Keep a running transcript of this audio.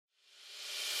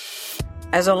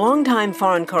As a longtime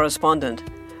foreign correspondent,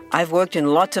 I've worked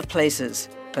in lots of places,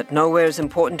 but nowhere as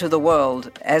important to the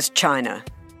world as China.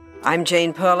 I'm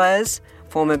Jane Perlez,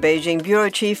 former Beijing bureau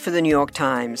chief for the New York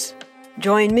Times.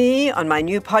 Join me on my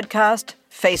new podcast,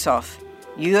 Face Off,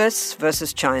 U.S.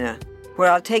 versus China, where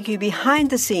I'll take you behind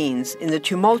the scenes in the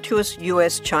tumultuous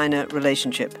U.S.-China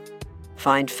relationship.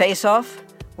 Find Face Off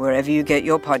wherever you get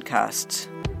your podcasts.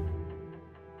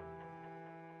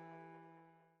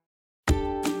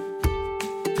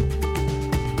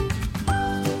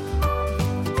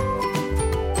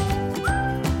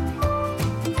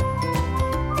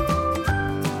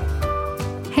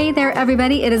 Hey there,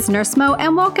 everybody. It is Nurse Mo,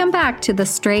 and welcome back to the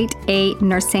Straight A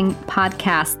Nursing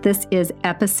Podcast. This is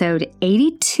episode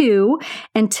 82,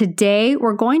 and today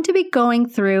we're going to be going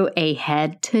through a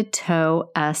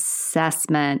head-to-toe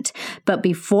assessment. But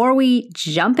before we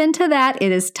jump into that,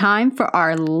 it is time for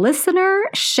our listener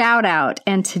shout-out.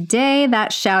 And today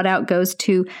that shout-out goes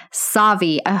to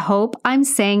Savi. I hope I'm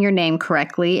saying your name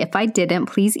correctly. If I didn't,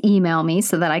 please email me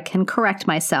so that I can correct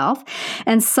myself.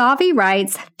 And Savi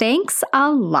writes, "Thanks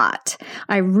a lot.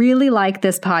 I really like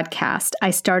this podcast.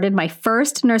 I started my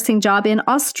first nursing job in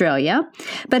Australia,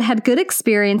 but had good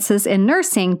experiences in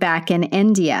nursing back in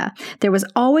India. There was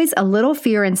always a little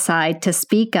fear inside to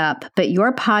speak up, but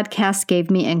your podcast gave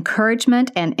me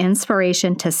encouragement and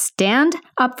inspiration to stand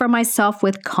up for myself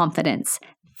with confidence.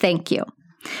 Thank you."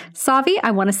 Savi,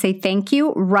 I want to say thank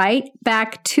you right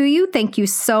back to you. Thank you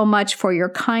so much for your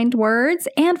kind words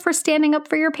and for standing up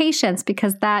for your patients,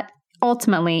 because that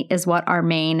ultimately is what our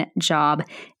main job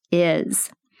is.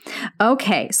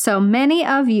 Okay, so many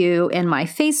of you in my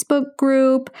Facebook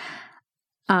group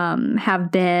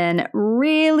have been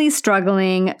really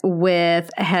struggling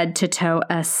with head-to-toe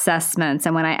assessments.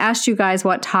 And when I asked you guys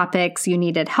what topics you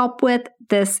needed help with,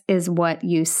 this is what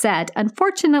you said.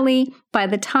 Unfortunately, by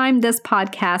the time this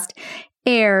podcast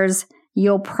airs,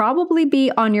 you'll probably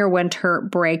be on your winter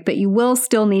break, but you will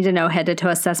still need to know head-to-toe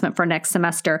assessment for next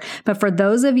semester. But for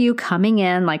those of you coming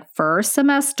in like first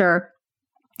semester,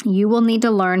 you will need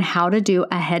to learn how to do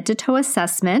a head-to-toe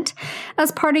assessment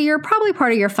as probably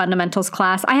part of your fundamentals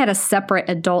class. I had a separate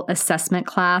adult assessment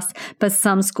class, but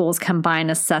some schools combine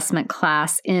assessment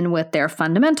class in with their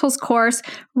fundamentals course.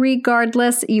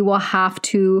 Regardless, you will have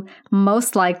to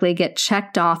most likely get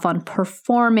checked off on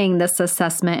performing this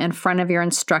assessment in front of your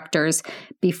instructors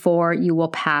before you will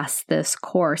pass this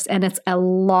course. And it's a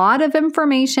lot of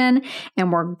information,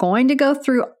 and we're going to go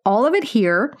through all of it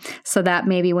here so that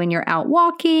maybe when you're out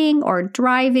walking or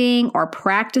driving or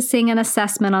practicing an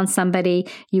assessment on somebody,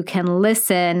 you can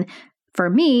listen for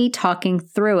me talking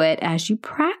through it as you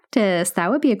practice.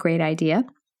 That would be a great idea.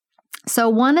 So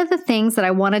one of the things that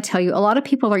I want to tell you, a lot of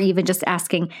people are even just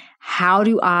asking, how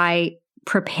do I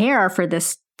prepare for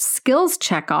this skills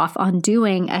checkoff on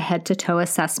doing a head-to-toe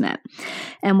assessment?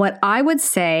 And what I would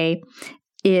say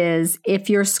is, if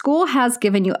your school has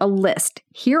given you a list,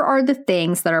 here are the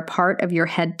things that are part of your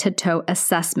head-to-toe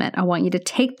assessment. I want you to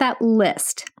take that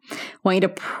list. I want you to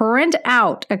print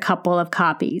out a couple of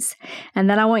copies, and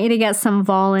then I want you to get some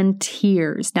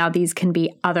volunteers. Now, these can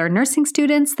be other nursing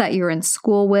students that you're in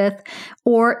school with,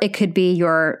 or it could be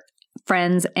your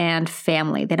friends and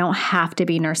family. They don't have to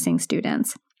be nursing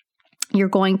students. You're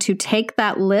going to take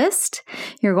that list.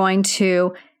 You're going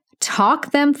to talk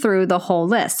them through the whole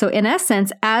list. So in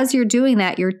essence, as you're doing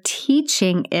that, you're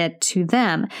teaching it to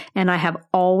them. And I have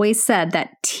always said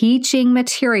that teaching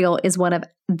material is one of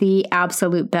the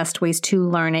absolute best ways to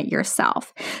learn it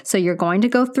yourself. So you're going to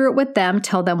go through it with them,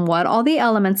 tell them what all the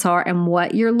elements are and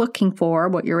what you're looking for,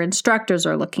 what your instructors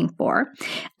are looking for.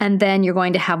 And then you're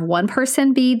going to have one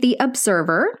person be the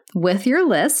observer with your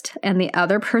list and the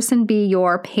other person be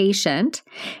your patient.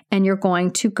 And you're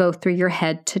going to go through your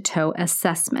head-to-toe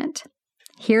assessment.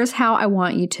 Here's how I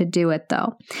want you to do it,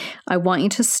 though. I want you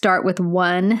to start with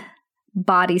one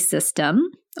body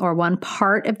system or one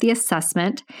part of the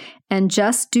assessment and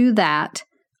just do that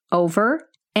over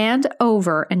and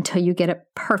over until you get it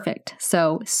perfect.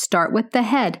 So start with the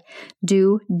head.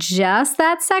 Do just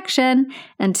that section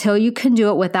until you can do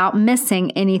it without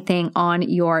missing anything on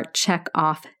your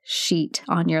check-off sheet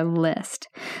on your list.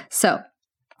 So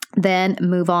then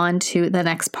move on to the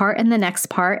next part and the next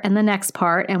part and the next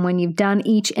part. And when you've done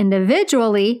each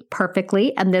individually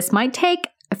perfectly, and this might take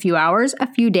a few hours,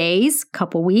 a few days,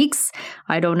 couple weeks.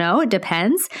 I don't know. It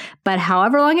depends. But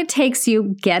however long it takes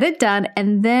you, get it done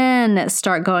and then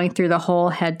start going through the whole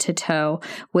head to toe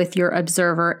with your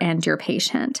observer and your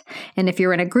patient. And if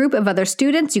you're in a group of other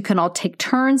students, you can all take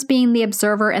turns being the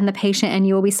observer and the patient, and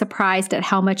you will be surprised at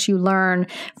how much you learn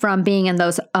from being in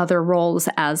those other roles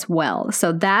as well.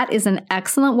 So that is an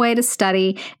excellent way to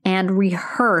study and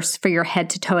rehearse for your head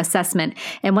to toe assessment.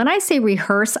 And when I say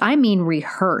rehearse, I mean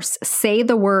rehearse. Say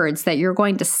the words that you're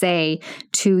going to say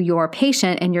to your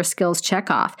patient and your skills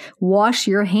checkoff. Wash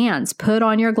your hands. Put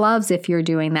on your gloves if you're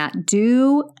doing that.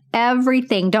 Do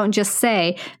everything. Don't just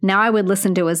say, now I would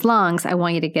listen to his lungs. I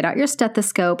want you to get out your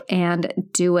stethoscope and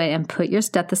do it and put your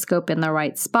stethoscope in the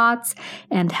right spots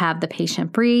and have the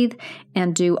patient breathe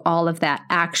and do all of that.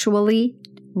 Actually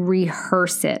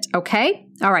rehearse it. Okay?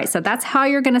 All right. So that's how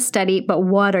you're going to study, but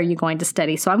what are you going to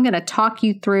study? So I'm going to talk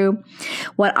you through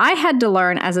what I had to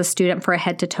learn as a student for a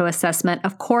head to toe assessment.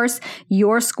 Of course,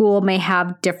 your school may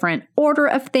have different order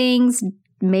of things,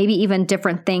 maybe even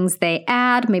different things they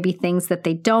add, maybe things that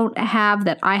they don't have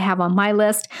that I have on my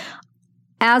list.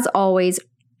 As always,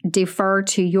 defer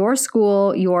to your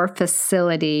school, your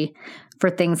facility for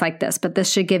things like this. But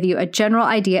this should give you a general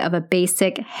idea of a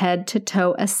basic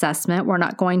head-to-toe assessment. We're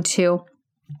not going to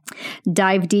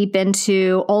dive deep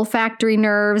into olfactory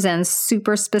nerves and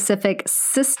super specific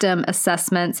system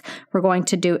assessments. We're going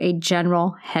to do a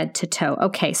general head-to-toe.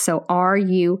 Okay, so are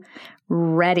you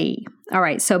ready? All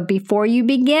right, so before you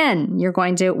begin, you're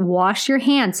going to wash your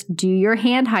hands, do your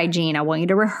hand hygiene. I want you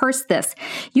to rehearse this.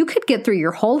 You could get through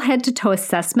your whole head to toe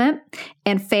assessment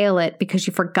and fail it because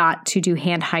you forgot to do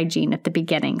hand hygiene at the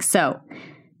beginning. So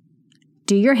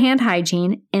do your hand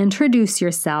hygiene, introduce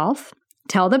yourself,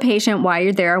 tell the patient why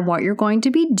you're there and what you're going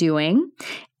to be doing.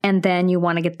 And then you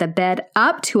want to get the bed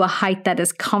up to a height that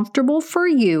is comfortable for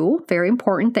you. Very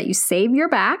important that you save your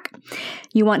back.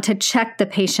 You want to check the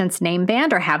patient's name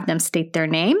band or have them state their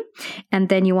name. And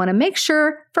then you want to make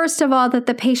sure, first of all, that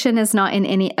the patient is not in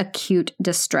any acute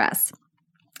distress.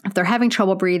 If they're having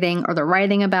trouble breathing or they're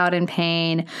writhing about in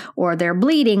pain or they're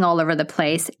bleeding all over the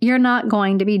place, you're not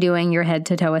going to be doing your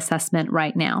head-to-toe assessment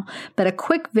right now. But a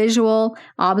quick visual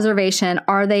observation,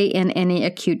 are they in any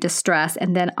acute distress?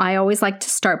 And then I always like to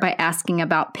start by asking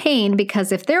about pain,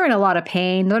 because if they're in a lot of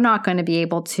pain, they're not going to be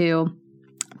able to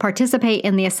participate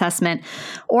in the assessment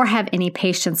or have any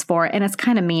patience for it. And it's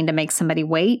kind of mean to make somebody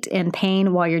wait in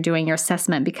pain while you're doing your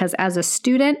assessment, because as a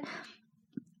student,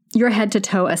 your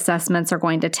head-to-toe assessments are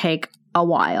going to take a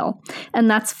while,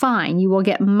 and that's fine. You will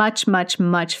get much, much,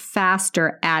 much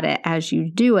faster at it as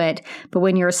you do it. But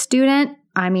when you're a student,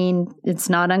 I mean, it's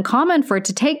not uncommon for it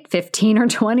to take 15 or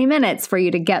 20 minutes for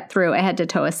you to get through a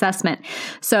head-to-toe assessment.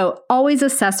 So always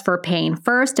assess for pain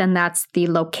first, and that's the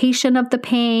location of the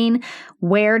pain.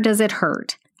 Where does it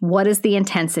hurt? What is the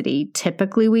intensity?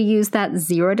 Typically, we use that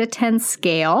 0 to 10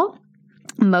 scale.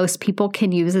 Most people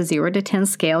can use a 0 to 10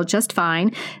 scale just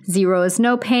fine. 0 is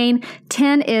no pain.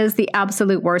 10 is the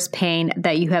absolute worst pain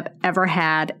that you have ever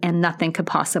had, and nothing could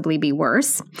possibly be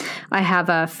worse. I have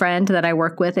a friend that I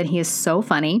work with, and he is so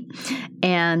funny.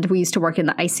 And we used to work in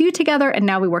the ICU together, and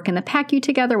now we work in the PACU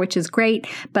together, which is great.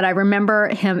 But I remember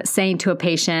him saying to a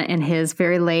patient in his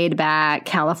very laid back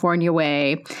California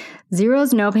way, 0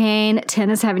 is no pain, 10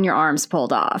 is having your arms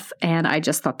pulled off. And I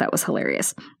just thought that was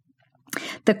hilarious.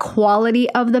 The quality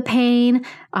of the pain,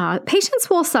 patients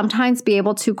will sometimes be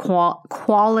able to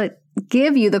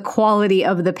give you the quality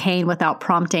of the pain without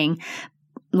prompting.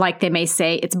 Like they may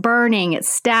say, it's burning, it's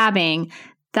stabbing.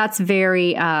 That's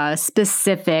very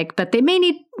specific, but they may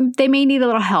need a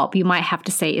little help. You might have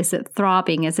to say, is it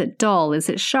throbbing? Is it dull? Is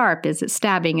it sharp? Is it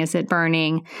stabbing? Is it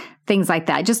burning? Things like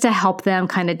that, just to help them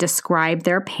kind of describe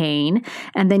their pain.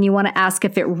 And then you want to ask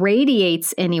if it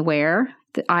radiates anywhere.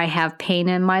 I have pain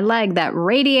in my leg that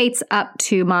radiates up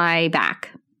to my back.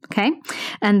 Okay.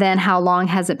 And then how long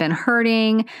has it been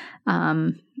hurting?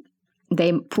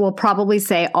 They will probably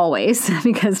say always,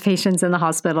 because patients in the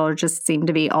hospital just seem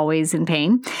to be always in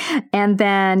pain. And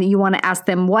then you want to ask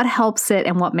them what helps it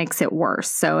and what makes it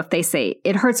worse. So if they say,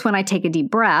 it hurts when I take a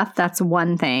deep breath, that's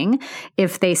one thing.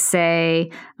 If they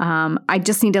say, I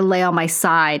just need to lay on my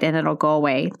side and it'll go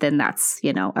away, then that's,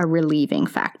 a relieving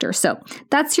factor. So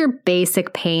that's your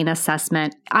basic pain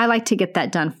assessment. I like to get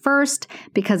that done first,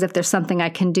 because if there's something I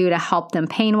can do to help them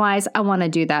pain-wise, I want to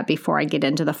do that before I get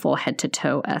into the full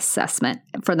head-to-toe assessment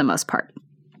for the most part.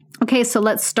 Okay, so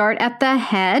let's start at the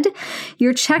head.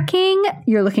 You're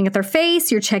looking at their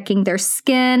face, you're checking their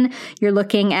skin, you're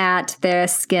looking at the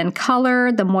skin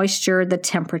color, the moisture, the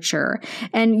temperature.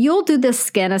 And you'll do this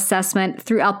skin assessment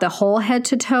throughout the whole head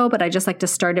to toe, but I just like to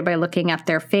start it by looking at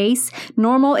their face.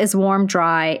 Normal is warm,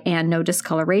 dry, and no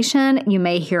discoloration. You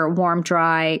may hear warm,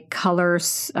 dry,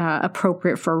 colors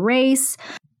appropriate for race.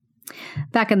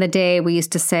 Back in the day, we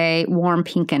used to say warm,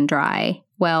 pink, and dry.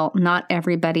 Well, not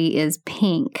everybody is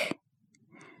pink.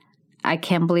 I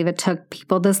can't believe it took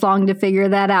people this long to figure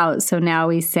that out. So now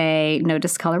we say no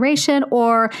discoloration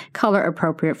or color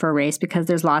appropriate for race because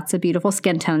there's lots of beautiful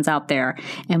skin tones out there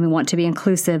and we want to be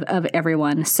inclusive of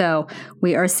everyone. So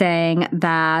we are saying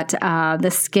that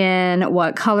the skin,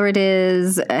 what color it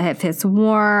is, if it's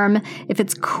warm, if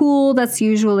it's cool, that's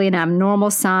usually an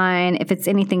abnormal sign. If it's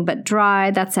anything but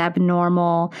dry, that's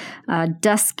abnormal.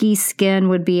 Dusky skin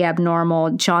would be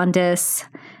abnormal. Jaundice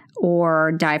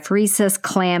or diaphoresis,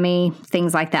 clammy,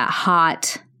 things like that,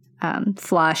 hot,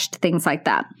 flushed, things like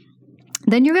that.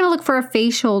 Then you're going to look for a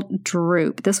facial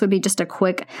droop. This would be just a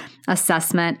quick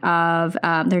assessment of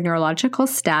their neurological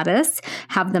status.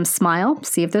 Have them smile,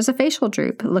 see if there's a facial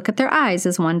droop. Look at their eyes.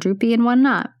 Is one droopy and one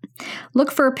not?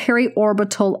 Look for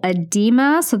periorbital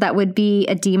edema. So that would be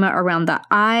edema around the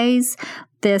eyes.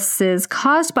 This is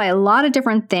caused by a lot of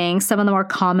different things. Some of the more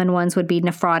common ones would be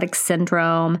nephrotic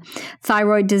syndrome,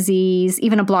 thyroid disease,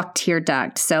 even a blocked tear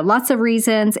duct. So lots of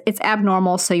reasons. It's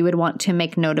abnormal, so you would want to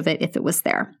make note of it if it was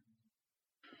there.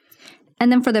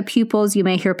 And then for the pupils, you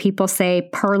may hear people say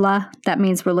perla. That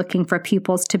means we're looking for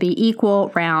pupils to be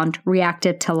equal, round,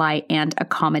 reactive to light, and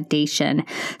accommodation.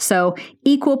 So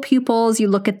equal pupils, you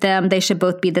look at them, they should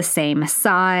both be the same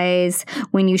size.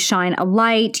 When you shine a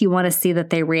light, you want to see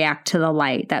that they react to the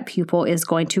light. That pupil is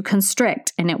going to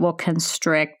constrict, and it will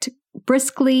constrict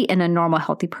briskly in a normal,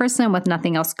 healthy person with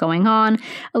nothing else going on,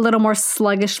 a little more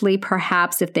sluggishly,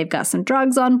 perhaps if they've got some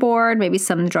drugs on board, maybe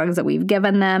some drugs that we've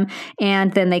given them,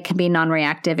 and then they can be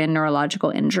non-reactive in neurological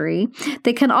injury.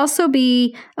 They can also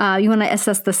be, you want to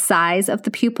assess the size of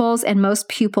the pupils, and most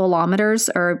pupilometers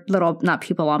or not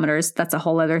pupilometers, that's a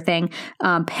whole other thing.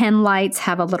 Pen lights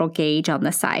have a little gauge on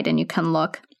the side, and you can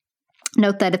look.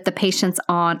 Note that if the patient's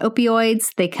on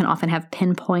opioids, they can often have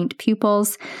pinpoint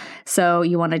pupils. So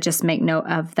you want to just make note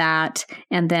of that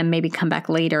and then maybe come back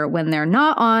later when they're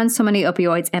not on so many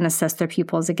opioids and assess their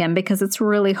pupils again, because it's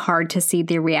really hard to see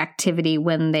the reactivity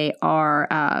when they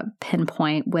are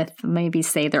pinpoint with maybe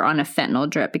say they're on a fentanyl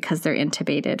drip because they're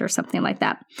intubated or something like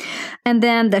that. And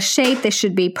then the shape, they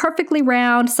should be perfectly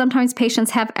round. Sometimes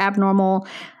patients have abnormal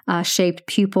shaped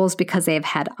pupils because they have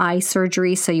had eye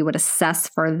surgery, so you would assess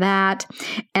for that.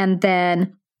 And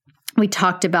then we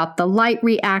talked about the light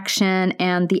reaction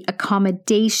and the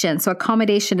accommodation. So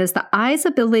accommodation is the eye's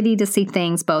ability to see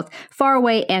things both far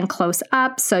away and close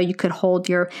up. So you could hold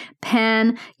your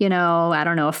pen,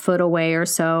 a foot away or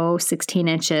so, 16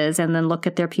 inches, and then look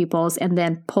at their pupils and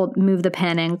then move the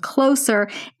pen in closer,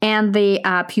 and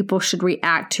the pupil should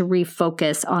react to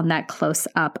refocus on that close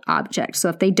up object. So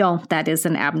if they don't, that is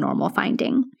an abnormal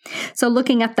finding. So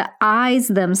looking at the eyes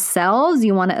themselves,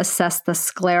 you want to assess the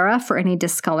sclera for any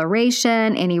discoloration,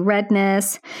 any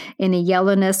redness, any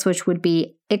yellowness, which would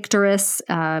be icterus,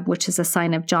 which is a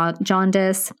sign of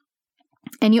jaundice.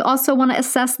 And you also want to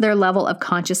assess their level of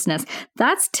consciousness.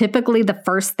 That's typically the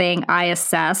first thing I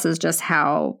assess, is just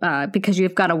how, because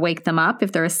you've got to wake them up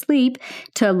if they're asleep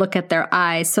to look at their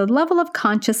eyes. So level of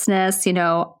consciousness,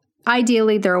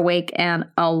 ideally, they're awake and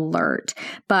alert,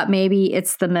 but maybe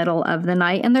it's the middle of the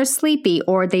night and they're sleepy,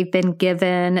 or they've been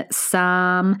given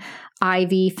some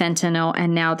IV fentanyl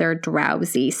and now they're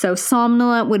drowsy. So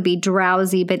somnolent would be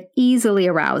drowsy but easily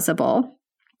arousable.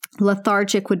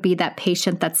 Lethargic would be that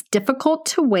patient that's difficult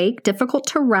to wake, difficult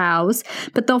to rouse,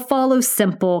 but they'll follow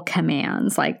simple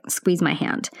commands like squeeze my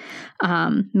hand,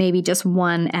 maybe just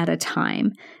one at a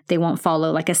time. They won't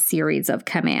follow like a series of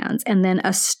commands. And then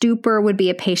a stupor would be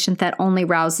a patient that only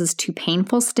rouses to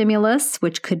painful stimulus,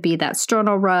 which could be that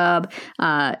sternal rub,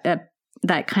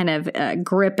 that kind of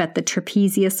grip at the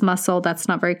trapezius muscle, that's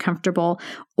not very comfortable,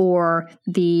 or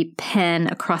the pen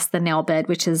across the nail bed,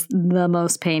 which is the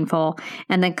most painful.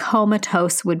 And then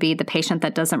comatose would be the patient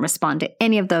that doesn't respond to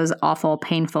any of those awful,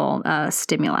 painful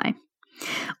stimuli.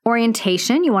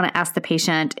 Orientation, you want to ask the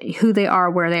patient who they are,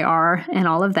 where they are, and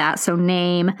all of that. So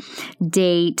name,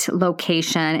 date,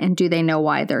 location, and do they know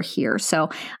why they're here? So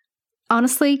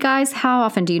honestly, guys, how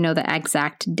often do you know the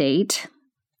exact date?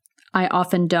 I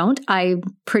often don't. I'm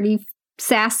pretty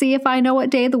sassy if I know what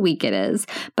day of the week it is,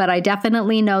 but I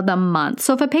definitely know the month.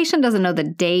 So if a patient doesn't know the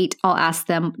date, I'll ask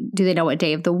them, do they know what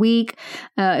day of the week?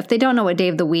 If they don't know what day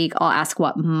of the week, I'll ask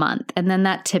what month. And then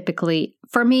that typically,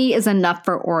 for me, is enough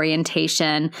for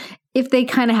orientation if they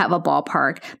kind of have a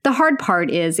ballpark. The hard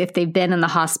part is if they've been in the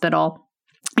hospital,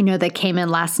 they came in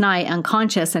last night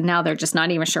unconscious and now they're just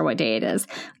not even sure what day it is.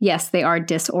 Yes, they are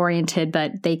disoriented,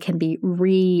 but they can be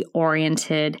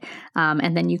reoriented.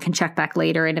 And then you can check back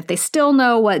later. And if they still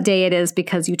know what day it is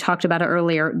because you talked about it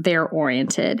earlier, they're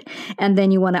oriented. And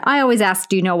then I always ask,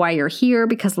 do you know why you're here?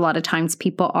 Because a lot of times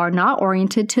people are not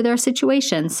oriented to their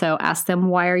situation. So ask them,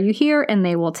 why are you here? And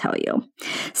they will tell you.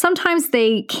 Sometimes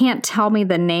they can't tell me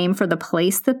the name for the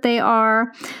place that they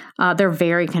are. They're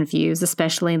very confused,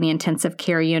 especially in the intensive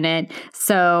care unit.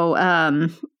 So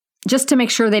just to make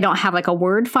sure they don't have like a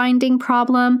word finding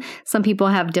problem. Some people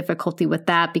have difficulty with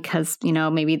that because,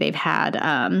 maybe they've had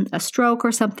a stroke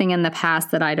or something in the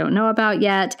past that I don't know about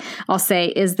yet. I'll say,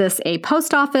 is this a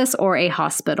post office or a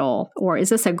hospital? Or is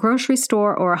this a grocery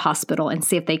store or a hospital? And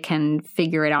see if they can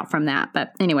figure it out from that.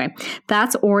 But anyway,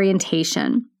 that's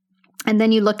orientation. And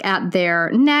then you look at their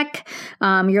neck.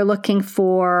 You're looking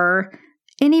for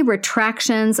any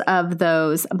retractions of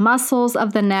those muscles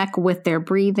of the neck with their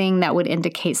breathing that would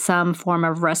indicate some form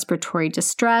of respiratory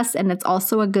distress. And it's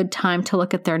also a good time to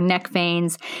look at their neck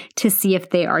veins to see if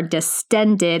they are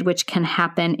distended, which can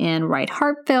happen in right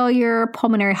heart failure,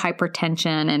 pulmonary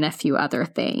hypertension, and a few other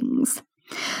things.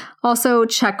 Also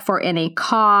check for any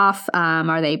cough.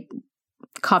 Are they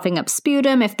coughing up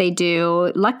sputum? If they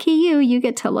do, lucky you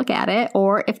get to look at it.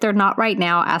 Or if they're not right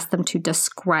now, ask them to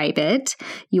describe it.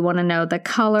 You want to know the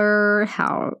color,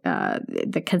 how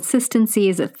the consistency,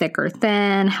 is it thick or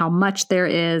thin, how much there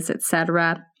is,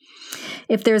 etc.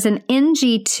 If there's an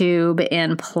NG tube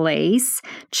in place,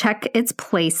 check its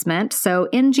placement. So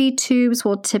NG tubes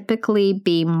will typically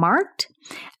be marked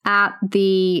at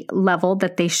the level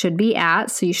that they should be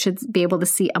at. So you should be able to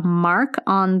see a mark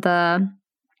on the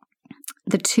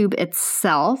tube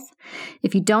itself.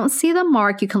 If you don't see the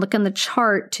mark, you can look on the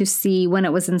chart to see when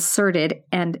it was inserted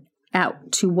and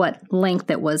out to what length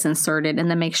it was inserted,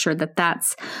 and then make sure that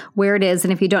that's where it is.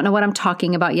 And if you don't know what I'm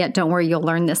talking about yet, don't worry, you'll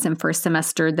learn this in first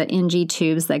semester. The NG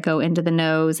tubes that go into the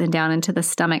nose and down into the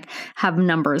stomach have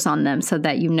numbers on them so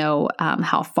that you know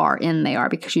how far in they are,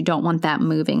 because you don't want that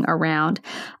moving around.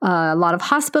 A lot of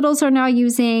hospitals are now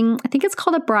using, I think it's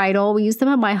called a bridle. We use them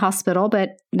at my hospital,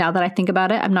 but now that I think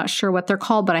about it, I'm not sure what they're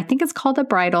called, but I think it's called a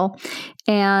bridle.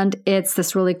 And it's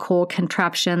this really cool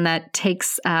contraption that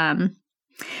takes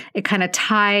it kind of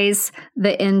ties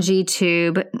the NG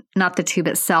tube, not the tube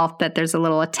itself, but there's a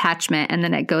little attachment, and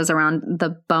then it goes around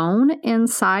the bone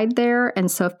inside there. And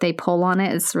so if they pull on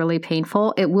it, it's really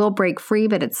painful. It will break free,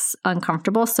 but it's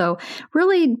uncomfortable. So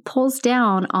really pulls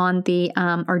down on the,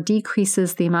 or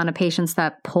decreases the amount of patients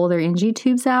that pull their NG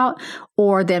tubes out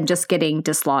or them just getting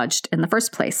dislodged in the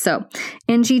first place. So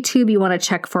NG tube, you want to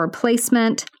check for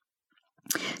placement.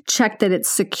 Check that it's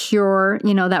secure.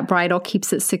 That bridle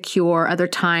keeps it secure. Other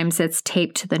times it's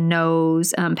taped to the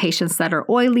nose. Patients that are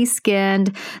oily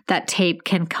skinned, that tape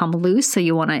can come loose. So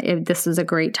you want to, this is a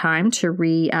great time to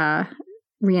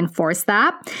reinforce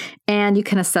that. And you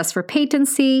can assess for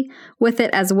patency with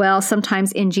it as well.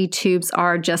 Sometimes NG tubes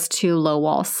are just to low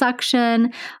wall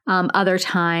suction. Other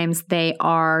times they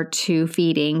are to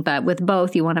feeding, but with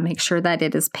both, you want to make sure that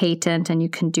it is patent, and you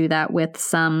can do that with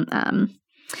some,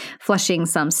 flushing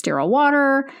some sterile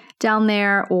water down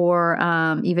there, or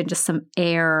even just some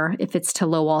air if it's to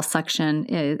low wall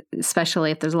suction,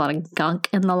 especially if there's a lot of gunk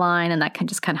in the line, and that can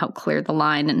just kind of help clear the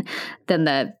line. And then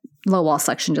the low wall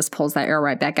suction just pulls that air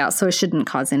right back out. So it shouldn't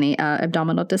cause any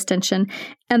abdominal distension.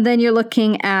 And then you're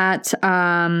looking at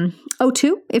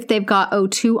O2. If they've got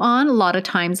O2 on, a lot of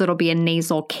times it'll be a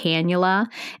nasal cannula,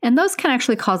 and those can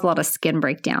actually cause a lot of skin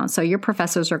breakdown. So your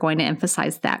professors are going to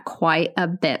emphasize that quite a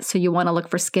bit. So you want to look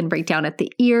for skin breakdown at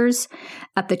the ears,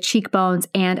 at the cheekbones,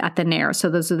 and at the nares. So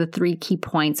those are the three key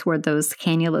points where those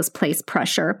cannulas place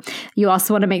pressure. You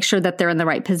also want to make sure that they're in the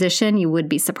right position. You would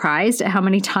be surprised at how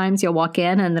many times you'll walk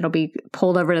in and it'll be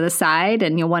pulled over to the side,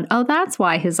 and you'll want, oh, that's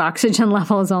why his oxygen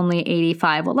level is only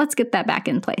 85. Well, let's get that back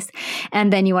in place.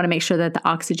 And then you want to make sure that the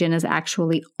oxygen is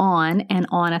actually on, and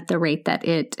on at the rate that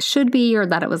it should be, or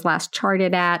that it was last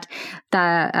charted at,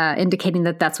 indicating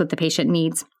that that's what the patient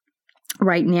needs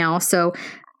right now. So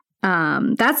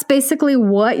that's basically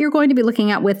what you're going to be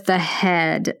looking at with the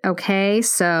head. Okay,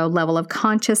 so level of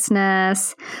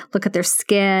consciousness, look at their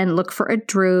skin, look for a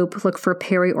droop, look for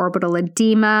periorbital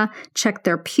edema, check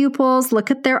their pupils,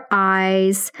 look at their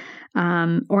eyes,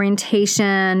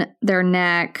 orientation, their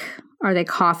neck, Are they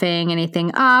coughing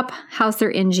anything up? How's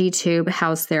their NG tube?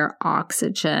 How's their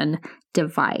oxygen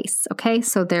device? Okay,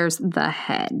 so there's the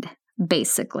head,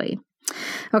 basically.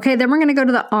 Okay, then we're going to go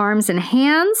to the arms and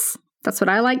hands. That's what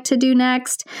I like to do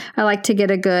next. I like to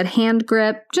get a good hand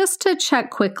grip just to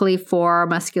check quickly for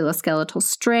musculoskeletal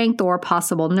strength or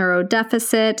possible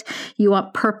neurodeficit. You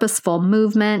want purposeful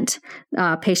movement,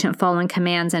 patient following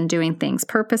commands and doing things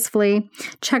purposefully.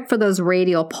 Check for those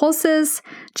radial pulses.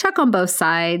 Check on both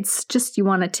sides. Just you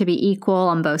want it to be equal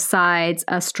on both sides.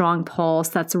 A strong pulse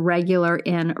that's regular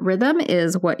in rhythm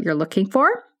is what you're looking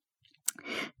for.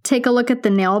 Take a look at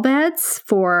the nail beds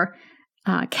for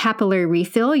capillary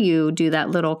refill. You do that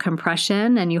little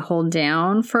compression and you hold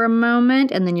down for a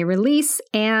moment and then you release,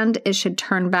 and it should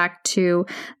turn back to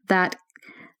that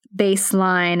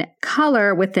baseline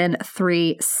color within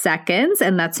 3 seconds,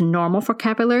 and that's normal for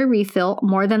capillary refill.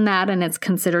 More than that, and it's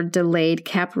considered delayed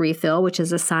cap refill, which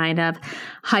is a sign of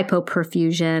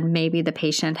hypoperfusion. Maybe the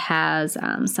patient has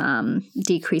some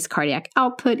decreased cardiac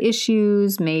output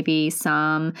issues, maybe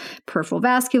some peripheral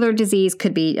vascular disease,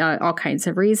 could be all kinds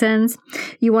of reasons.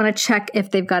 You want to check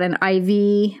if they've got an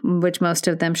IV, which most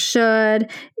of them should.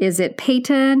 Is it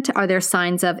patent? Are there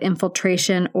signs of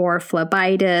infiltration or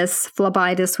phlebitis?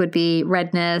 Phlebitis would be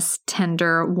redness,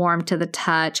 tender, warm to the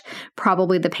touch,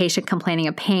 probably the patient complaining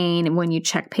of pain when you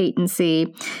check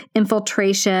patency.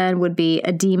 Infiltration would be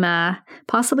edema,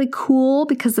 possibly cool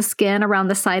because the skin around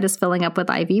the site is filling up with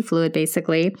IV fluid,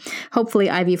 basically. Hopefully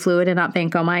IV fluid and not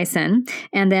vancomycin.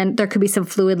 And then there could be some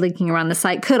fluid leaking around the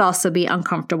site. Could also be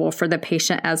uncomfortable for the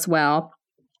patient as well.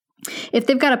 If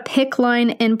they've got a PICC line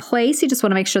in place, you just want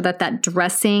to make sure that that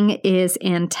dressing is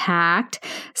intact.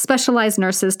 Specialized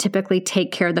nurses typically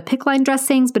take care of the PICC line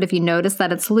dressings, but if you notice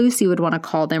that it's loose, you would want to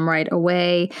call them right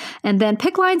away. And then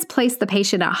PICC lines place the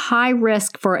patient at high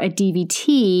risk for a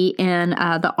DVT in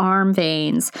the arm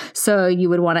veins. So you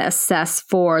would want to assess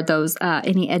for those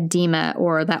any edema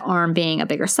or that arm being a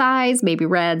bigger size, maybe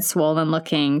red, swollen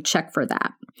looking, check for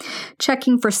that.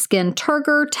 Checking for skin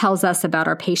turgor tells us about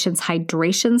our patient's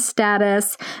hydration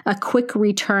status. A quick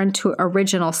return to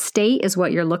original state is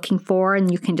what you're looking for,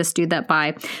 and you can just do that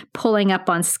by pulling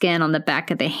up on skin on the back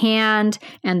of the hand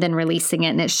and then releasing it,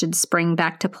 and it should spring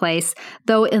back to place.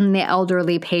 Though in the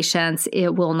elderly patients,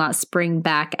 it will not spring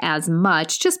back as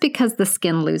much just because the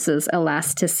skin loses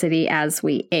elasticity as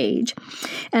we age.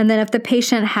 And then if the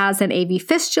patient has an AV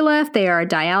fistula, if they are a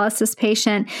dialysis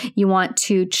patient, you want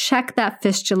to check that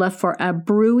fistula for a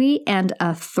bruit and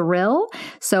a thrill.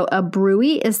 So a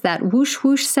bruit is that whoosh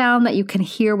whoosh sound that you can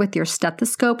hear with your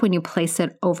stethoscope when you place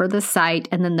it over the site,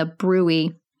 and then the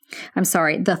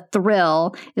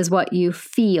thrill is what you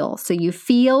feel. So you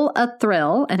feel a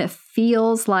thrill and it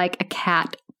feels like a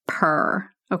cat purr.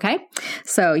 Okay,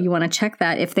 so you want to check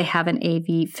that if they have an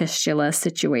AV fistula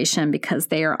situation because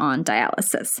they are on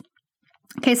dialysis.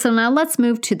 Okay, so now let's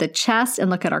move to the chest and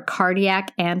look at our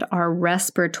cardiac and our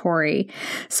respiratory.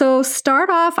 So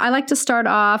I like to start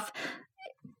off,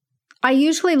 I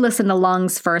usually listen to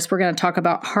lungs first. We're going to talk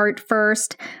about heart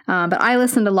first, but I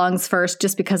listen to lungs first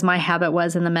just because my habit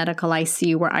was in the medical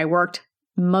ICU where I worked.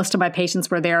 Most of my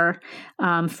patients were there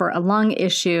for a lung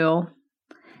issue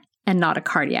and not a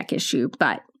cardiac issue,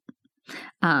 but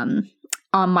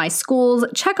on my school's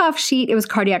checkoff sheet, it was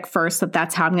cardiac first, so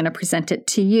that's how I'm going to present it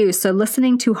to you. So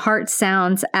listening to heart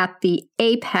sounds at the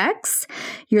apex,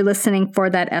 you're listening for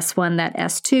that S1, that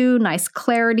S2, nice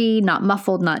clarity, not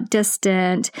muffled, not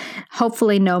distant,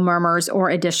 hopefully no murmurs or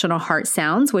additional heart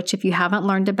sounds, which if you haven't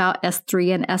learned about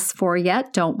S3 and S4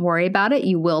 yet, don't worry about it.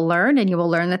 You will learn, and you will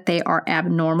learn that they are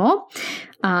abnormal.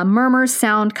 Murmurs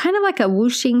sound kind of like a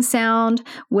whooshing sound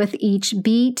with each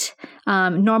beat.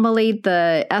 Normally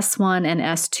the S1 and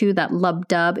S2, that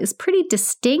lub-dub, is pretty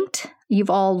distinct.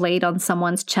 You've all laid on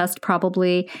someone's chest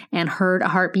probably and heard a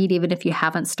heartbeat even if you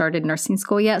haven't started nursing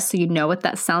school yet, so you know what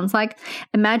that sounds like.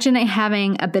 Imagine it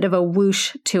having a bit of a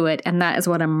whoosh to it, and that is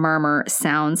what a murmur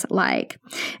sounds like.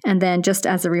 And then just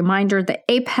as a reminder, the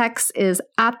apex is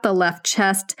at the left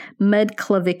chest,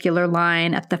 mid-clavicular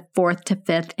line at the 4th to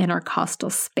 5th intercostal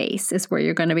space is where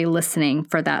you're going to be listening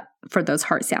for those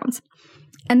heart sounds.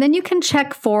 And then you can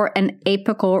check for an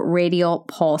apical radial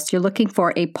pulse. You're looking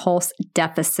for a pulse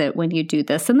deficit when you do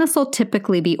this. And this will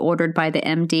typically be ordered by the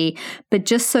MD. But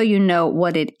just so you know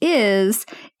what it is,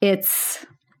 it's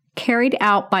carried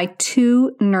out by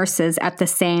 2 nurses at the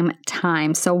same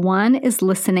time. So one is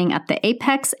listening at the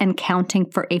apex and counting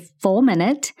for a full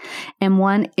minute, and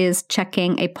one is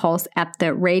checking a pulse at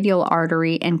the radial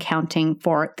artery and counting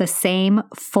for the same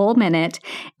full minute,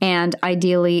 and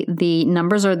ideally the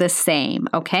numbers are the same,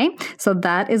 okay? So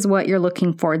that is what you're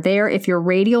looking for there. If your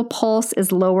radial pulse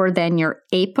is lower than your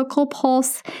apical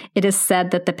pulse, it is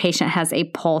said that the patient has a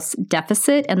pulse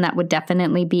deficit, and that would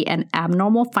definitely be an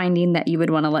abnormal finding that you would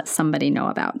want to let somebody know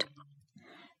about.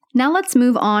 Now let's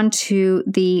move on to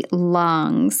the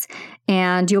lungs,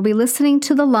 and you'll be listening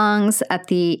to the lungs at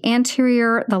the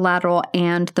anterior, the lateral,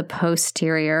 and the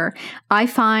posterior. I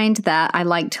find that I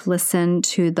like to listen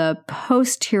to the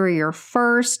posterior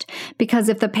first because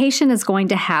if the patient is going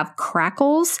to have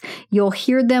crackles, you'll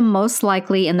hear them most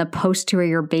likely in the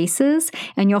posterior bases,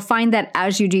 and you'll find that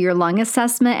as you do your lung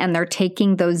assessment and they're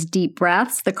taking those deep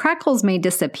breaths, the crackles may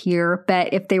disappear,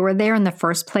 but if they were there in the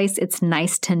first place, it's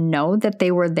nice to know that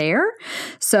they were there.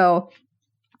 So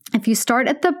if you start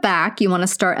at the back, you want to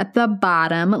start at the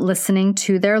bottom, listening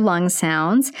to their lung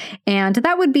sounds. And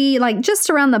that would be like just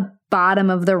around the bottom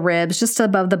of the ribs, just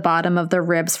above the bottom of the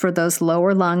ribs for those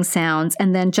lower lung sounds.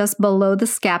 And then just below the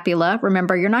scapula,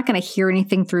 remember, you're not going to hear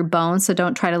anything through bone, so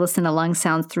don't try to listen to lung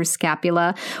sounds through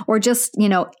scapula, or just,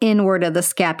 inward of the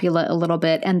scapula a little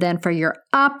bit. And then for your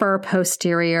upper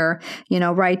posterior,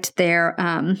 right there,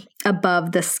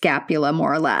 above the scapula,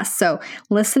 more or less. So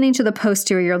listening to the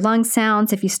posterior lung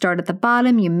sounds, if you start at the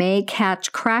bottom, you may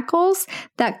catch crackles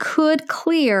that could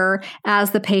clear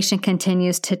as the patient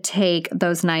continues to take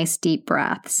those nice deep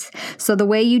breaths. So the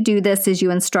way you do this is you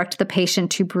instruct the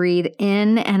patient to breathe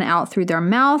in and out through their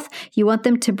mouth. You want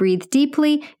them to breathe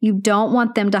deeply. You don't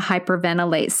want them to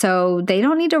hyperventilate. So they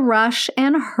don't need to rush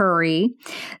and hurry.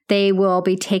 They will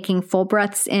be taking full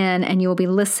breaths in, and you will be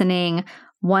listening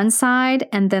one side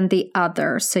and then the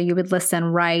other. So you would listen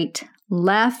right,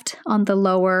 left on the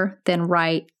lower, then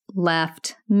right,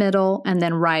 left, middle, and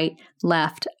then right,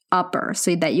 left, upper,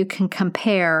 so that you can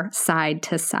compare side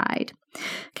to side.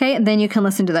 Okay, and then you can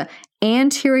listen to the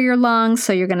anterior lungs.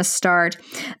 So you're going to start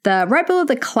right below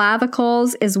the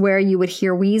clavicles is where you would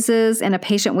hear wheezes. In a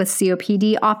patient with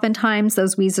COPD, oftentimes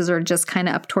those wheezes are just kind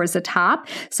of up towards the top.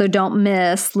 So don't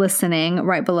miss listening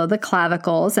right below the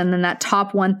clavicles. And then that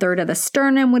top 1/3 of the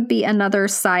sternum would be another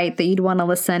site that you'd want to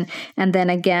listen. And then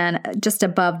again, just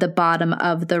above the bottom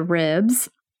of the ribs.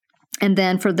 And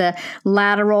then for the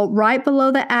lateral, right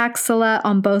below the axilla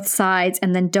on both sides.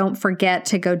 And then don't forget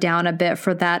to go down a bit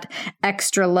for that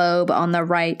extra lobe on the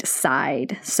right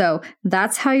side. So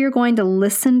that's how you're going to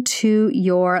listen to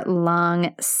your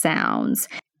lung sounds.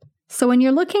 So when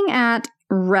you're looking at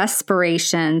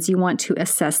respirations, you want to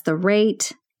assess the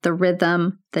rate, the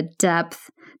rhythm, the depth,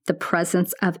 the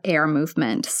presence of air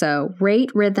movement. So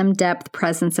rate, rhythm, depth,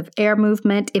 presence of air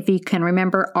movement. If you can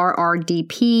remember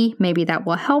RRDP, maybe that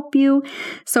will help you.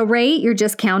 So rate, you're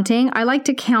just counting. I like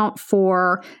to count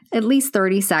for at least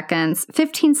 30 seconds.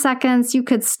 15 seconds, you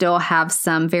could still have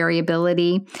some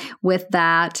variability with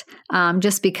that,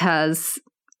 just because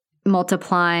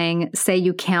multiplying, say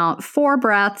you count 4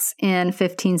 breaths in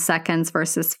 15 seconds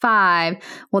versus 5,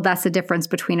 well, that's the difference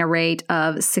between a rate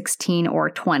of 16 or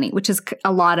 20, which is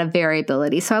a lot of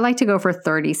variability. So I like to go for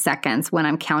 30 seconds when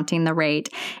I'm counting the rate.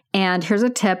 And here's a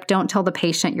tip, don't tell the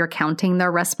patient you're counting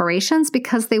their respirations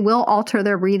because they will alter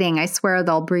their breathing. I swear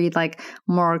they'll breathe like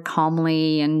more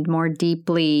calmly and more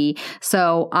deeply.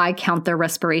 So I count their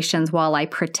respirations while I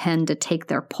pretend to take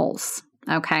their pulse.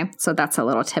 Okay, so that's a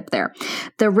little tip there.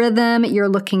 The rhythm, you're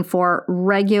looking for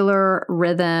regular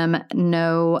rhythm,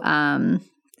 no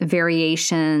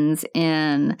variations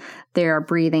in their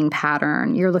breathing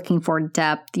pattern. You're looking for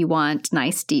depth. You want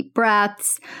nice deep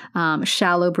breaths.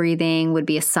 Shallow breathing would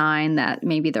be a sign that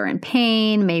maybe they're in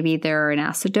pain, maybe they're in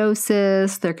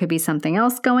acidosis. There could be something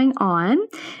else going on.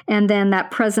 And then that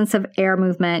presence of air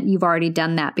movement, you've already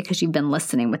done that because you've been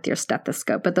listening with your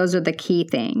stethoscope. But those are the key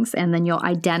things. And then you'll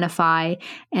identify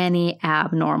any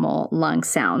abnormal lung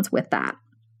sounds with that.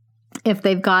 If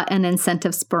they've got an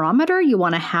incentive spirometer, you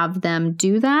want to have them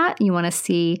do that. You want to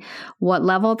see what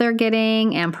level they're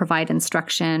getting and provide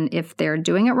instruction if they're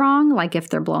doing it wrong, like if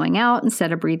they're blowing out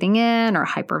instead of breathing in or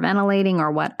hyperventilating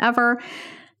or whatever.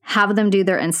 have them do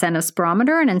their incentive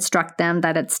spirometer and instruct them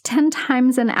that it's 10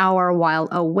 times an hour while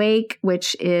awake,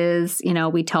 which is,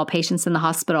 we tell patients in the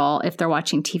hospital if they're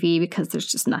watching TV because there's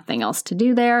just nothing else to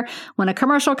do there. When a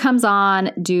commercial comes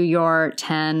on, do your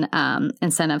 10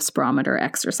 incentive spirometer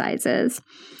exercises.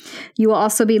 You will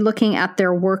also be looking at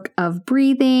their work of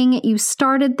breathing. You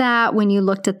started that when you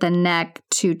looked at the neck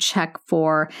to check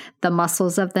for the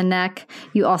muscles of the neck.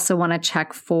 You also want to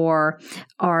check for,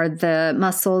 are the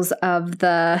muscles of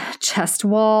the chest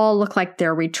wall look like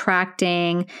they're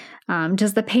retracting?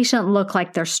 Does the patient look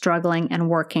like they're struggling and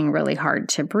working really hard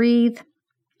to breathe?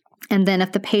 And then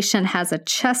if the patient has a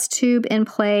chest tube in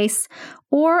place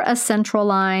or a central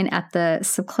line at the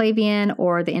subclavian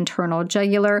or the internal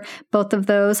jugular, both of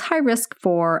those high risk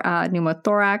for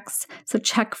pneumothorax. So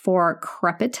check for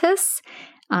crepitus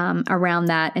around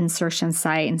that insertion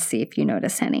site and see if you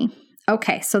notice any.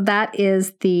 Okay, so that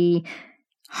is the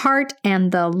heart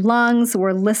and the lungs.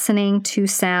 We're listening to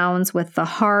sounds. With the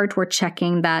heart, we're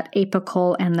checking that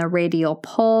apical and the radial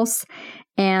pulse.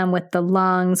 And with the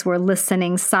lungs, we're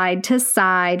listening side to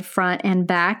side, front and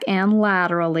back and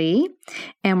laterally.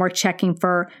 And we're checking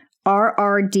for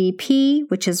RRDP,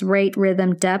 which is rate,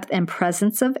 rhythm, depth, and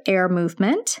presence of air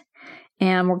movement.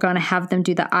 And we're going to have them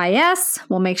do the IS.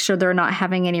 We'll make sure they're not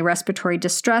having any respiratory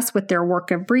distress with their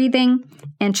work of breathing,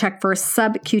 and check for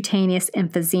subcutaneous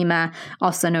emphysema,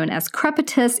 also known as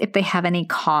crepitus, if they have any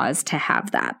cause to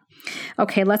have that.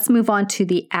 Okay, let's move on to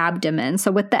the abdomen.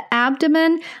 So with the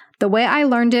abdomen, the way I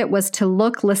learned it was to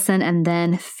look, listen, and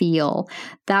then feel.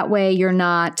 That way you're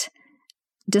not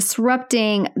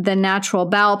disrupting the natural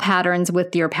bowel patterns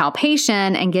with your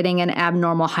palpation and getting an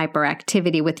abnormal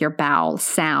hyperactivity with your bowel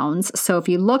sounds. So if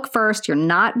you look first, you're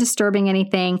not disturbing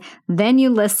anything, then you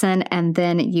listen, and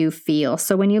then you feel.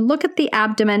 So when you look at the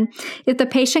abdomen, if the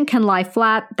patient can lie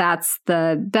flat, that's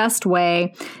the best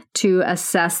way to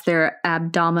assess their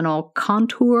abdominal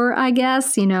contour, I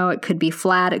guess. It could be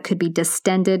flat, it could be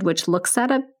distended, which looks at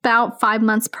about 5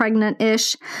 months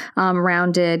pregnant-ish,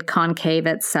 rounded, concave,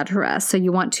 etc. So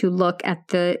you want to look at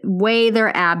the way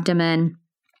their abdomen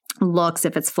looks,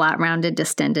 if it's flat, rounded,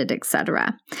 distended,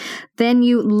 etc. Then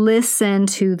you listen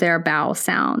to their bowel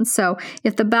sounds. So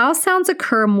if the bowel sounds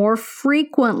occur more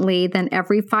frequently than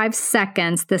every 5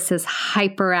 seconds, this is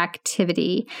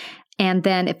hyperactivity. And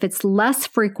then if it's less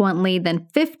frequently than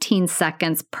 15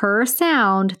 seconds per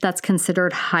sound, that's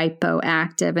considered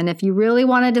hypoactive. And if you really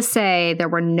wanted to say there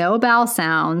were no bowel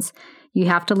sounds, you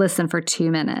have to listen for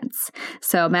 2 minutes.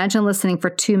 So imagine listening for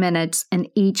 2 minutes in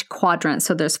each quadrant.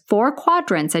 So there's 4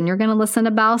 quadrants, and you're going to listen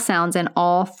to bowel sounds in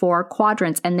all 4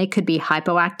 quadrants. And they could be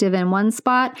hypoactive in one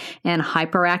spot and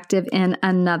hyperactive in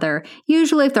another.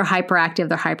 Usually if they're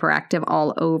hyperactive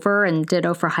all over, and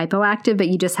ditto for hypoactive, but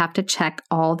you just have to check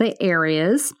all the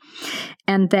areas.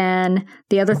 And then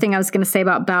the other thing I was going to say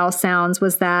about bowel sounds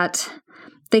was that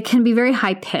they can be very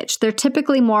high-pitched. They're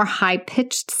typically more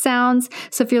high-pitched sounds.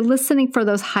 So if you're listening for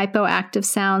those hypoactive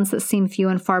sounds that seem few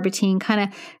and far between, kind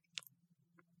of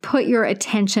put your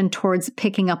attention towards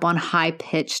picking up on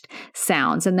high-pitched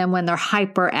sounds. And then when they're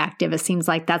hyperactive, it seems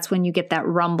like that's when you get that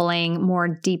rumbling, more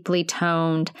deeply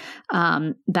toned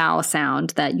bowel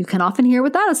sound that you can often hear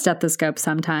without a stethoscope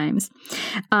sometimes.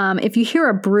 If you hear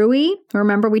a bruit,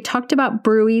 remember we talked about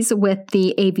bruits with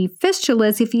the AV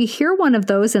fistulas. If you hear one of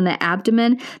those in the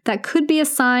abdomen, that could be a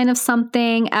sign of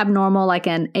something abnormal like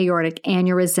an aortic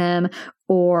aneurysm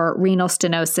or renal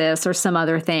stenosis or some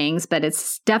other things, but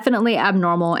it's definitely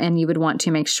abnormal, and you would want to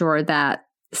make sure that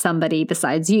somebody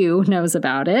besides you knows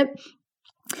about it.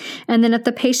 And then if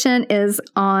the patient is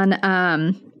on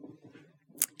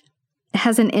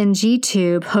has an NG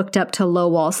tube hooked up to low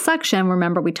wall suction,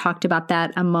 remember we talked about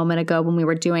that a moment ago when we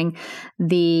were doing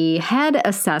the head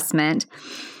assessment.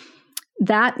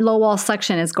 That low wall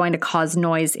suction is going to cause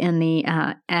noise in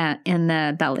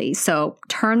the belly. So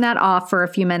turn that off for a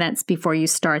few minutes before you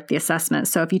start the assessment.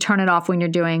 So if you turn it off when you're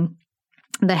doing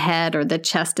the head or the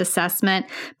chest assessment,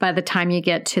 by the time you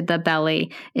get to the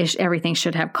belly, everything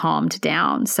should have calmed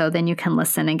down. So then you can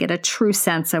listen and get a true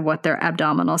sense of what their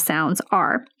abdominal sounds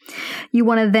are. You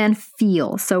want to then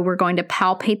feel. So we're going to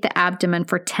palpate the abdomen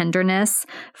for tenderness,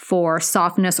 for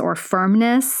softness or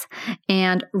firmness,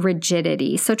 and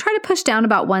rigidity. So try to push down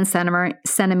about 1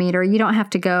 centimeter. You don't have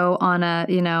to go on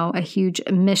a huge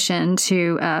mission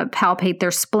to palpate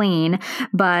their spleen,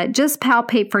 but just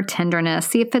palpate for tenderness.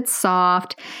 See if it's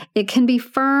soft. It can be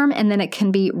firm, and then it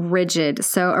can be rigid.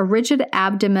 So a rigid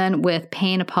abdomen with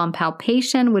pain upon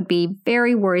palpation would be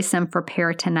very worrisome for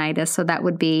peritonitis. So that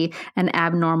would be an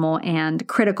abnormal and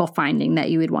critical finding that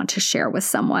you would want to share with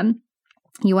someone.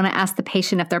 You want to ask the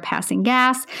patient if they're passing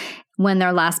gas. when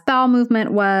their last bowel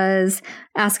movement was,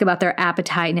 ask about their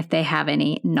appetite, and if they have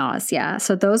any nausea.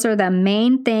 So those are the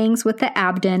main things with the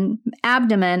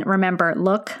abdomen. Remember,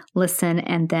 look, listen,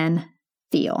 and then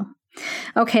feel.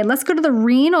 Okay, let's go to the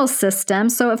renal system.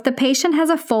 So if the patient has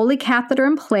a Foley catheter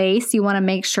in place, you want to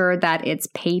make sure that it's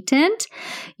patent.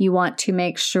 You want to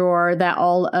make sure that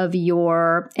all of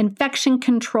your infection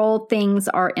control things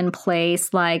are in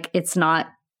place, like it's not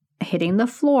hitting the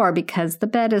floor because the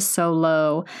bed is so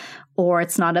low, or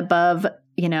it's not above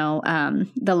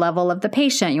the level of the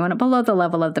patient. You want it below the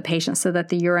level of the patient so that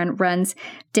the urine runs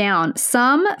down.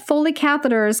 Some Foley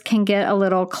catheters can get a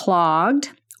little clogged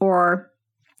or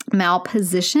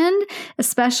malpositioned,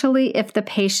 especially if the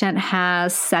patient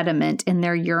has sediment in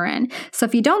their urine. So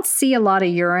if you don't see a lot of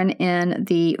urine in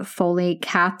the Foley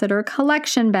catheter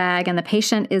collection bag and the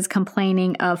patient is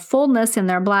complaining of fullness in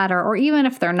their bladder, or even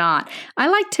if they're not, I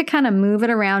like to kind of move it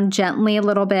around gently a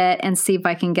little bit and see if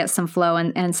I can get some flow.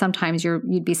 And sometimes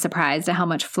you'd be surprised at how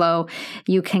much flow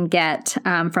you can get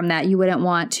from that. You wouldn't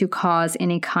want to cause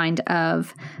any kind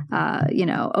of,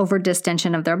 over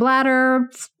distension of their bladder,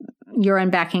 urine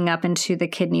backing up into the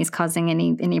kidneys, causing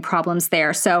any problems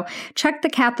there. So check the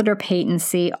catheter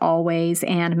patency always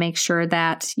and make sure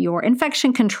that your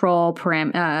infection control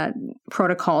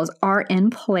protocols are in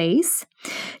place.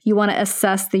 You want to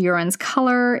assess the urine's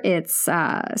color. It's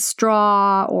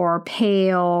straw or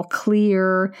pale,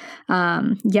 clear,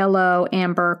 yellow,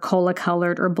 amber,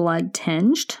 cola-colored, or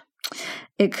blood-tinged.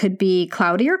 It could be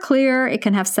cloudy or clear. It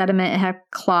can have sediment. It can have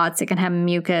clots. It can have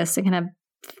mucus. It can have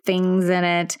things in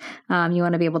it. You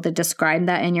want to be able to describe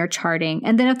that in your charting.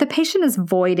 And then if the patient is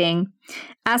voiding,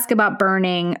 ask about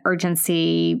burning,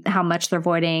 urgency, how much they're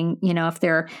voiding. If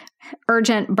they're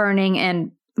urgent burning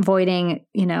and voiding,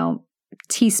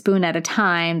 teaspoon at a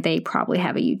time, they probably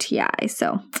have a UTI.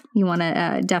 So you want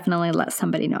to definitely let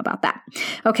somebody know about that.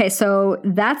 Okay, so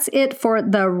that's it for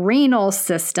the renal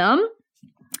system.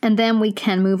 And then we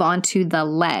can move on to the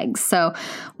legs. So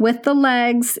with the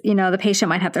legs, the patient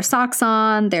might have their socks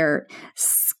on, their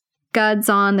scuds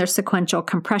on, their sequential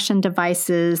compression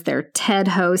devices, their TED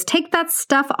hose. Take that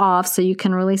stuff off so you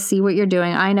can really see what you're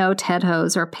doing. I know TED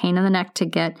hose are a pain in the neck to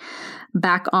get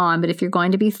back on, but if you're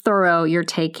going to be thorough, you're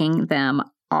taking them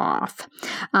off.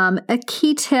 A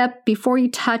key tip before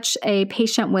you touch a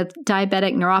patient with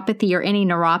diabetic neuropathy or any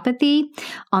neuropathy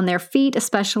on their feet,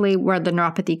 especially where the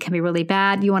neuropathy can be really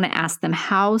bad, you want to ask them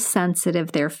how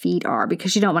sensitive their feet are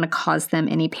because you don't want to cause them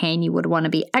any pain. You would want to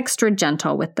be extra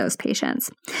gentle with those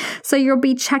patients. So you'll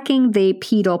be checking the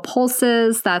pedal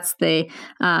pulses. That's the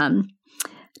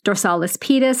dorsalis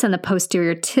pedis and the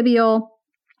posterior tibial.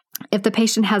 If the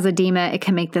patient has edema, it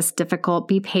can make this difficult.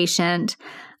 Be patient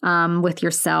with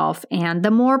yourself. And the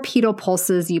more pedal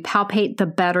pulses you palpate, the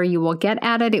better you will get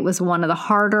at it. It was one of the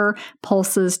harder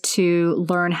pulses to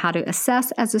learn how to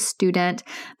assess as a student.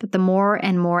 But the more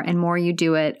and more and more you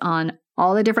do it on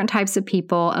all the different types of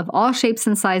people of all shapes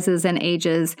and sizes and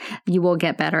ages, you will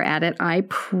get better at it. I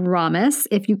promise.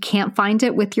 If you can't find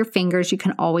it with your fingers, you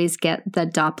can always get the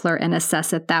Doppler and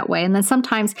assess it that way. And then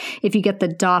sometimes if you get the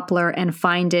Doppler and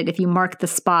find it, if you mark the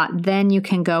spot, then you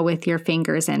can go with your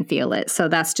fingers and feel it. So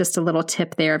that's just a little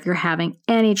tip there if you're having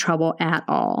any trouble at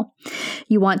all.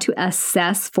 You want to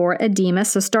assess for edema.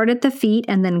 So start at the feet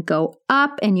and then go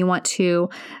up, and you want to,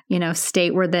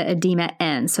 state where the edema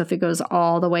ends. So if it goes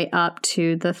all the way up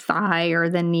to the thigh or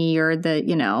the knee or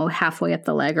the, halfway up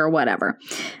the leg or whatever.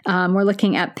 We're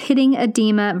looking at pitting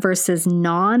edema versus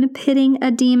non-pitting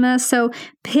edema. So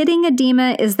pitting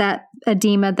edema is that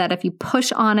edema that if you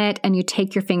push on it and you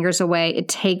take your fingers away, it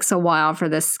takes a while for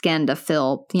the skin to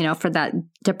fill, for that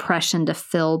depression to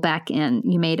fill back in.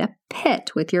 You made a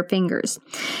pit with your fingers.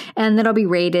 And that'll be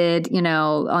rated,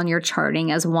 on your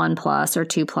charting as 1+ or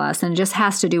 2+. And it just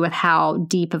has to do with how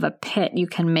deep of a pit you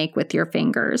can make with your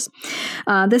fingers.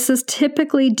 This is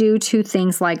typically due to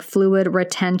things like fluid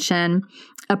retention,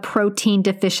 a protein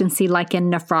deficiency like in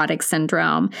nephrotic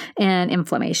syndrome, and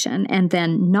inflammation. And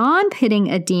then non-pitting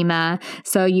edema,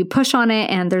 so you push on it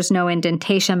and there's no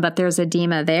indentation, but there's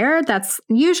edema there. That's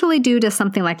usually due to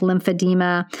something like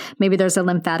lymphedema. Maybe there's a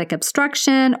lymphatic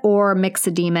obstruction or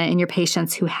myxedema in your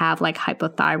patients who have like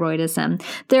hypothyroidism.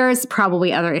 There's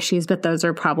probably other issues, but those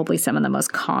are probably some of the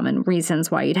most common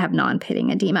reasons why you'd have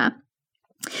non-pitting edema.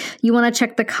 You want to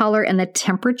check the color and the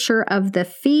temperature of the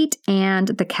feet and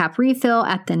the cap refill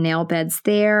at the nail beds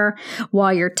there.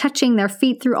 While you're touching their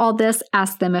feet through all this,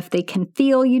 ask them if they can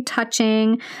feel you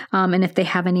touching and if they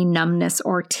have any numbness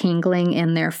or tingling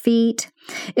in their feet.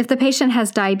 If the patient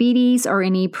has diabetes or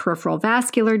any peripheral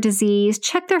vascular disease,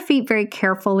 check their feet very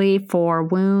carefully for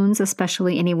wounds,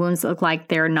 especially any wounds that look like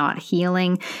they're not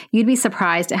healing. You'd be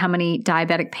surprised at how many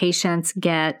diabetic patients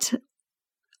get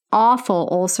awful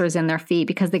ulcers in their feet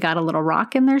because they got a little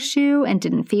rock in their shoe and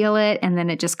didn't feel it, and then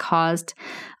it just caused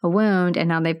a wound, and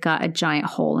now they've got a giant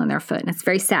hole in their foot, and it's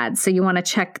very sad. So you want to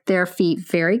check their feet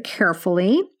very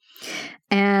carefully.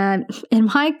 And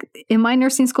in my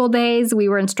nursing school days, we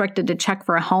were instructed to check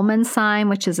for a Homan sign,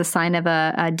 which is a sign of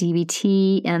a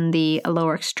DVT in the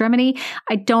lower extremity.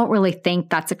 I don't really think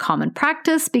that's a common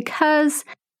practice because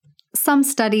some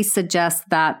studies suggest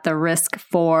that the risk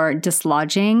for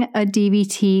dislodging a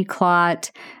DVT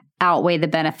clot outweigh the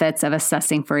benefits of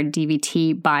assessing for a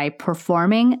DVT by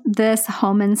performing this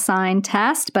Homan sign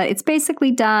test. But it's basically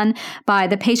done by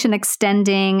the patient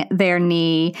extending their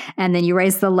knee, and then you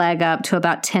raise the leg up to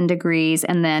about 10 degrees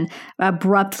and then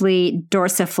abruptly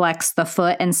dorsiflex the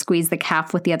foot and squeeze the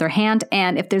calf with the other hand.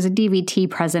 And if there's a DVT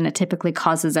present, it typically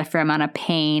causes a fair amount of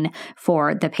pain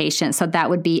for the patient. So that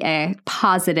would be a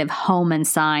positive Homan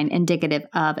sign indicative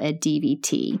of a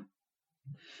DVT.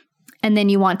 And then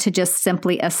you want to just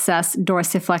simply assess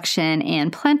dorsiflexion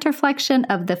and plantar flexion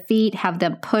of the feet. Have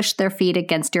them push their feet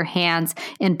against your hands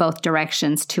in both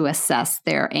directions to assess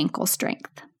their ankle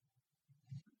strength.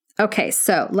 Okay,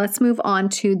 so let's move on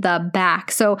to the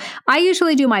back. So I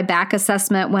usually do my back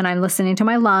assessment when I'm listening to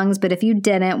my lungs, but if you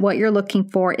didn't, what you're looking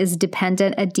for is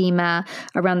dependent edema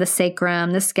around the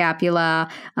sacrum, the scapula,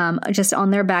 just on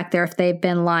their back there if they've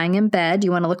been lying in bed. You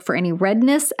want to look for any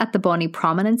redness at the bony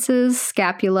prominences,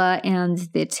 scapula and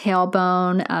the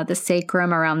tailbone, the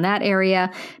sacrum around that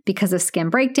area because of skin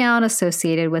breakdown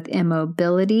associated with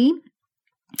immobility.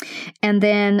 And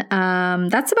then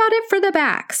that's about it for the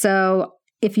back. So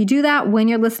if you do that when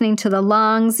you're listening to the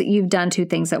lungs, you've done two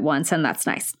things at once, and that's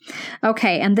nice.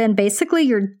 Okay, and then basically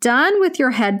you're done with your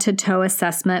head to toe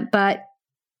assessment, but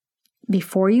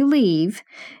before you leave,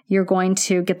 you're going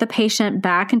to get the patient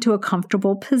back into a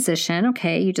comfortable position.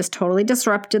 Okay, you just totally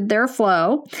disrupted their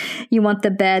flow. You want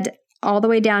the bed all the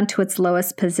way down to its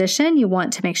lowest position. You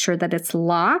want to make sure that it's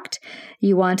locked.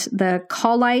 You want the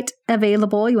call light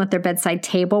available. You want their bedside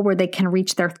table where they can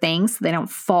reach their things so they don't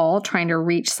fall trying to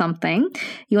reach something.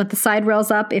 You want the side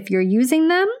rails up if you're using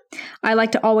them. I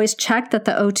like to always check that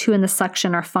the O2 and the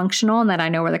suction are functional and that I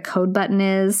know where the code button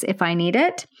is if I need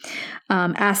it.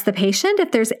 Ask the patient if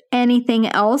there's anything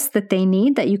else that they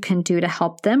need that you can do to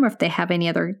help them, or if they have any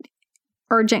other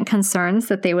urgent concerns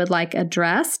that they would like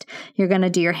addressed. You're going to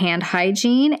do your hand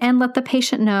hygiene and let the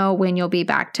patient know when you'll be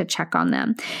back to check on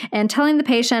them. And telling the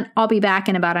patient, I'll be back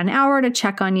in about an hour to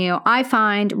check on you, I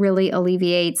find really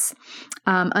alleviates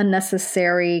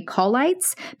unnecessary call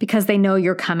lights because they know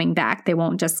you're coming back. They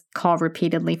won't just call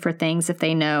repeatedly for things if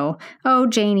they know, oh,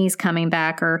 Janie's coming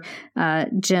back or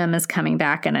Jim is coming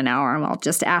back in an hour, and I'll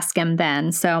just ask him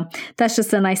then. So that's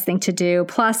just a nice thing to do.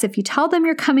 Plus, if you tell them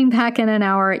you're coming back in an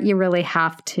hour, you really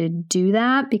have to do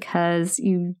that because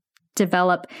you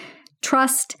develop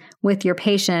trust with your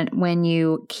patient when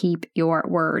you keep your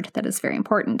word. That is very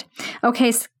important.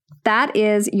 Okay, so that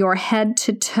is your head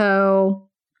to toe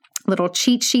little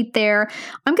cheat sheet there.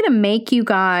 I'm going to make you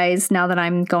guys, now that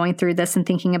I'm going through this and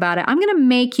thinking about it, I'm going to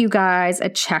make you guys a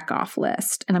checkoff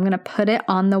list, and I'm going to put it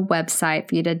on the website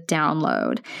for you to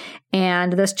download.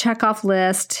 And this checkoff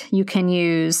list you can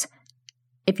use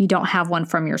if you don't have one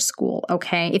from your school,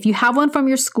 okay? If you have one from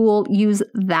your school, use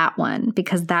that one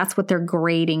because that's what they're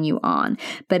grading you on.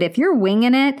 But if you're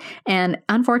winging it, and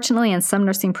unfortunately in some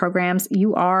nursing programs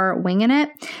you are winging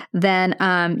it, then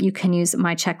you can use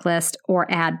my checklist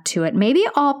or add to it. Maybe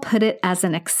I'll put it as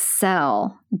an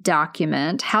Excel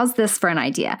document. How's this for an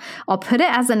idea? I'll put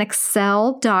it as an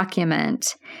Excel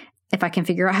document if I can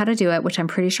figure out how to do it, which I'm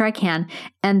pretty sure I can.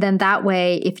 And then that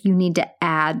way, if you need to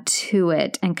add to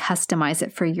it and customize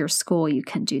it for your school, you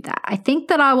can do that. I think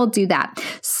that I will do that.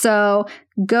 So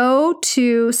go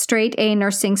to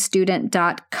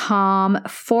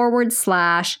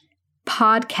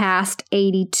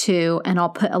straightanursingstudent.com/podcast82, and I'll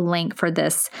put a link for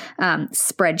this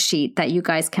spreadsheet that you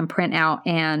guys can print out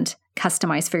and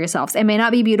customize for yourselves. It may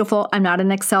not be beautiful. I'm not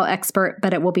an Excel expert,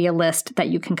 but it will be a list that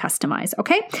you can customize.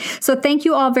 Okay. So thank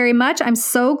you all very much. I'm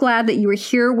so glad that you were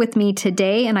here with me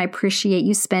today, and I appreciate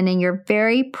you spending your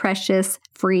very precious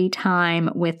free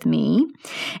time with me.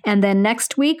 And then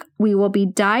next week, we will be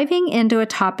diving into a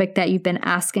topic that you've been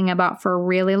asking about for a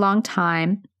really long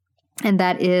time. and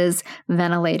that is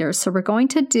ventilators. So we're going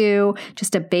to do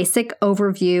just a basic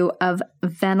overview of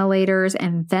ventilators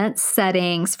and vent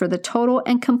settings for the total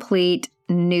and complete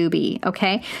newbie.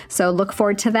 Okay, so look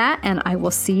forward to that, and I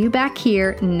will see you back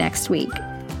here next week.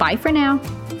 Bye for now.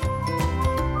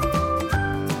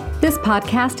 This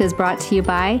podcast is brought to you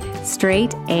by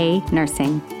Straight A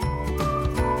Nursing.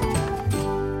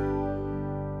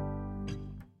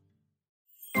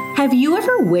 Have you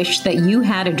ever wished that you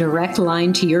had a direct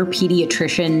line to your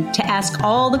pediatrician to ask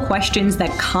all the questions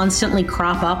that constantly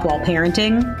crop up while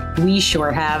parenting? We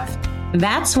sure have.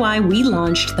 That's why we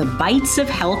launched the Bites of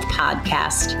Health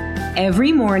podcast.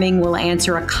 Every morning, we'll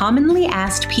answer a commonly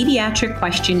asked pediatric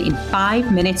question in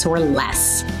 5 minutes or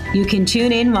less. You can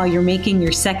tune in while you're making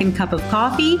your second cup of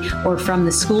coffee or from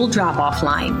the school drop-off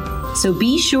line. So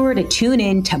be sure to tune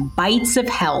in to Bites of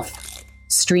Health,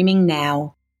 streaming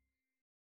now.